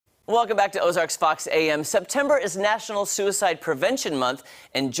Welcome back to Ozarks Fox AM. September is National Suicide Prevention Month,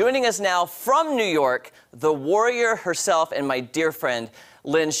 and joining us now from New York, the warrior herself and my dear friend,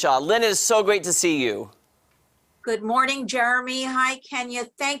 Lynn Shaw. Lynn, it is so great to see you. Good morning, Jeremy. Hi, Kenya.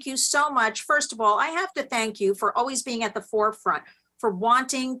 Thank you so much. First of all, I have to thank you for always being at the forefront, for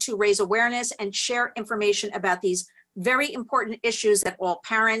wanting to raise awareness and share information about these very important issues that all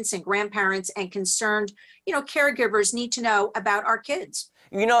parents and grandparents and concerned, caregivers need to know about our kids.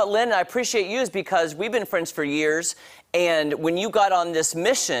 You know what, Lynn, I appreciate you is because we've been friends for years, and when you got on this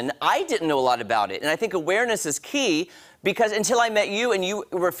mission, I didn't know a lot about it. And I think awareness is key because until I met you and you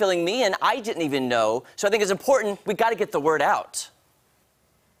were filling me in, I didn't even know. So I think it's important, we got to get the word out.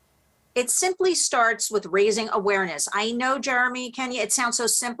 It simply starts with raising awareness. I know, Jeremy, Kenya, it sounds so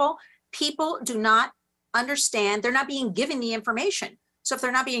simple. People do not understand, they're not being given the information. So if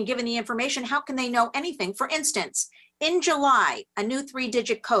they're not being given the information, how can they know anything? For instance, in July, a new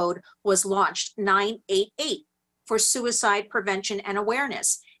 3-digit code was launched, 988, for suicide prevention and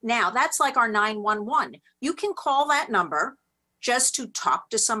awareness. Now, that's like our 911. You can call that number just to talk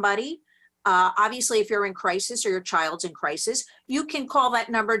to somebody. Obviously, if you're in crisis or your child's in crisis, you can call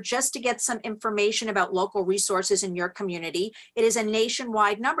that number just to get some information about local resources in your community. It is a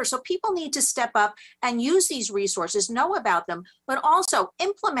nationwide number. So people need to step up and use these resources, know about them, but also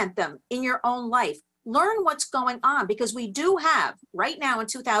implement them in your own life. Learn what's going on, because we do have right now in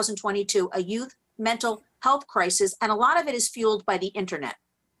 2022 a youth mental health crisis, and a lot of it is fueled by the internet.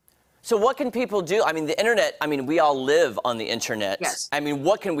 So what can people do? I mean, the internet, we all live on the internet. Yes.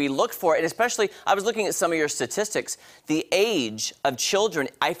 What can we look for? And especially, I was looking at some of your statistics. The age of children,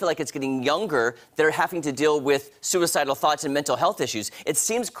 I feel like it's getting younger that are having to deal with suicidal thoughts and mental health issues. It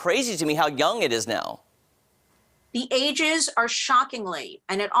seems crazy to me how young it is now. The ages are shockingly,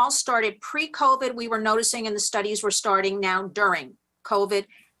 and it all started pre-COVID. We were noticing, and the studies were starting now during COVID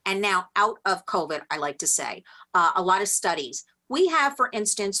and now out of COVID, I like to say, a lot of studies. We have, for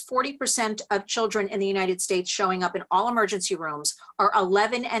instance, 40% of children in the United States showing up in all emergency rooms are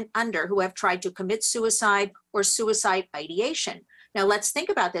 11 and under who have tried to commit suicide or suicide ideation. Now, let's think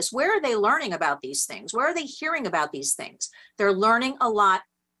about this. Where are they learning about these things? Where are they hearing about these things? They're learning a lot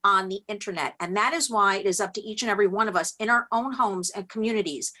on the internet. And that is why it is up to each and every one of us in our own homes and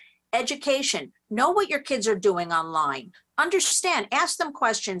communities. Education, know what your kids are doing online. Understand, ask them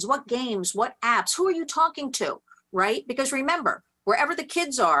questions, what games, what apps, who are you talking to, right? Because remember, wherever the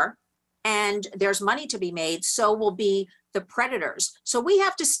kids are and there's money to be made, so will be the predators. So we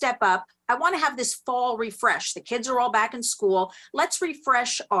have to step up. I want to have this fall refresh. The kids are all back in school. Let's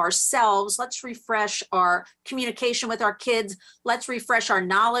refresh ourselves. Let's refresh our communication with our kids. Let's refresh our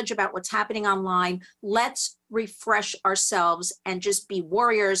knowledge about what's happening online. Let's refresh ourselves and just be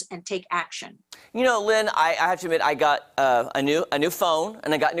warriors and take action. You know, Lynn, I have to admit, I got a new phone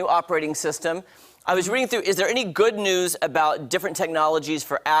and I got a new operating system. I was reading through, is there any good news about different technologies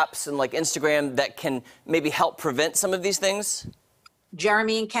for apps and like Instagram that can maybe help prevent some of these things?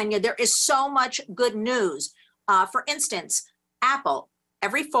 Jeremy and Kenya, there is so much good news. For instance, Apple,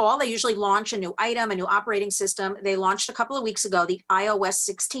 every fall, they usually launch a new item, a new operating system. They launched a couple of weeks ago, the iOS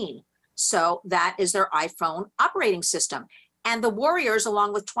 16. So that is their iPhone operating system. And the Warriors,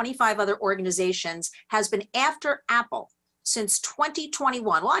 along with 25 other organizations, has been after Apple since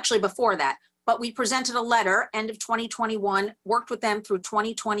 2021. Well, actually before that. But we presented a letter end of 2021, worked with them through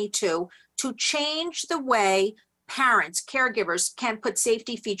 2022 to change the way parents, caregivers can put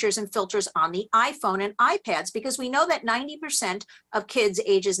safety features and filters on the iPhone and iPads, because we know that 90% of kids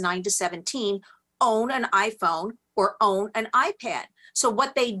ages 9 to 17 own an iPhone or own an iPad. So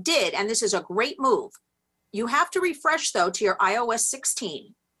what they did, and this is a great move, you have to refresh though to your iOS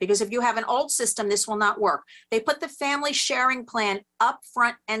 16. Because if you have an old system, this will not work. They put the family sharing plan up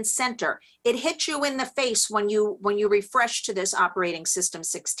front and center. It hits you in the face when you refresh to this operating system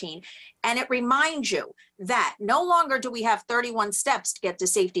 16. And it reminds you that no longer do we have 31 steps to get to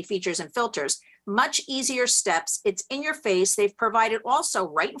safety features and filters. Much easier steps. It's in your face. They've provided also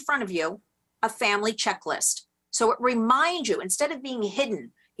right in front of you a family checklist. So it reminds you, instead of being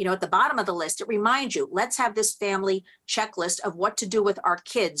hidden, at the bottom of the list, it reminds you, let's have this family checklist of what to do with our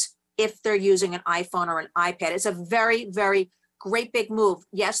kids if they're using an iPhone or an iPad. It's a very, very great big move.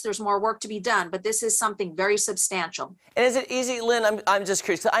 Yes, there's more work to be done, but this is something very substantial. And is it easy, Lynn? I'm just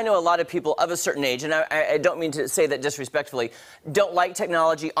curious. I know a lot of people of a certain age, and I don't mean to say that disrespectfully, don't like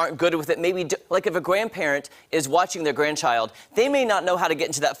technology, aren't good with it. Maybe, like if a grandparent is watching their grandchild, they may not know how to get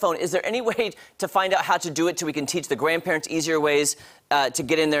into that phone. Is there any way to find out how to do it so we can teach the grandparents easier ways to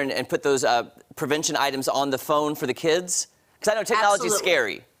get in there and put those prevention items on the phone for the kids? Because I know technology is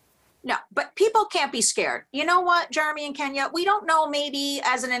scary. No, but people can't be scared. You know what, Jeremy and Kenya? We don't know, maybe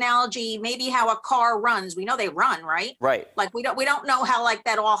as an analogy, maybe how a car runs. We know they run, right? Right. Like we don't know how like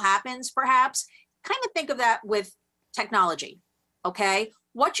that all happens, perhaps. Kind of think of that with technology. Okay.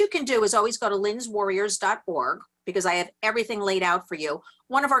 What you can do is always go to linswarriors.org, because I have everything laid out for you.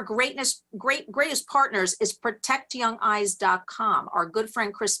 One of our greatest partners is protectyoungeyes.com. Our good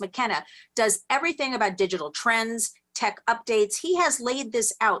friend Chris McKenna does everything about digital trends, tech updates. He has laid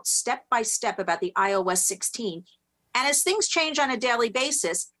this out step by step about the iOS 16. And as things change on a daily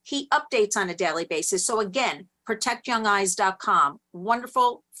basis, he updates on a daily basis. So again, protectyoungeyes.com.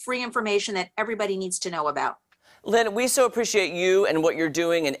 Wonderful free information that everybody needs to know about. Lynn, we so appreciate you and what you're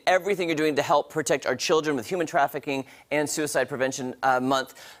doing and everything you're doing to help protect our children with Human Trafficking and Suicide Prevention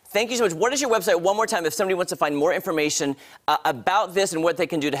Month. Thank you so much. What is your website, one more time, if somebody wants to find more information about this and what they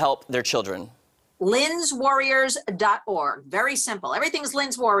can do to help their children? linswarriors.org. Very simple. Everything's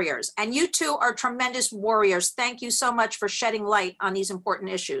Lynn's Warriors. And you two are tremendous warriors. Thank you so much for shedding light on these important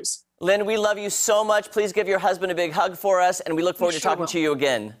issues. Lynn, we love you so much. Please give your husband a big hug for us, and we look forward to talking to you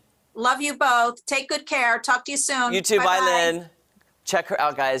again. Love you both. Take good care. Talk to you soon. You too. Bye, Bye-bye. Lynn. Check her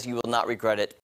out, guys. You will not regret it.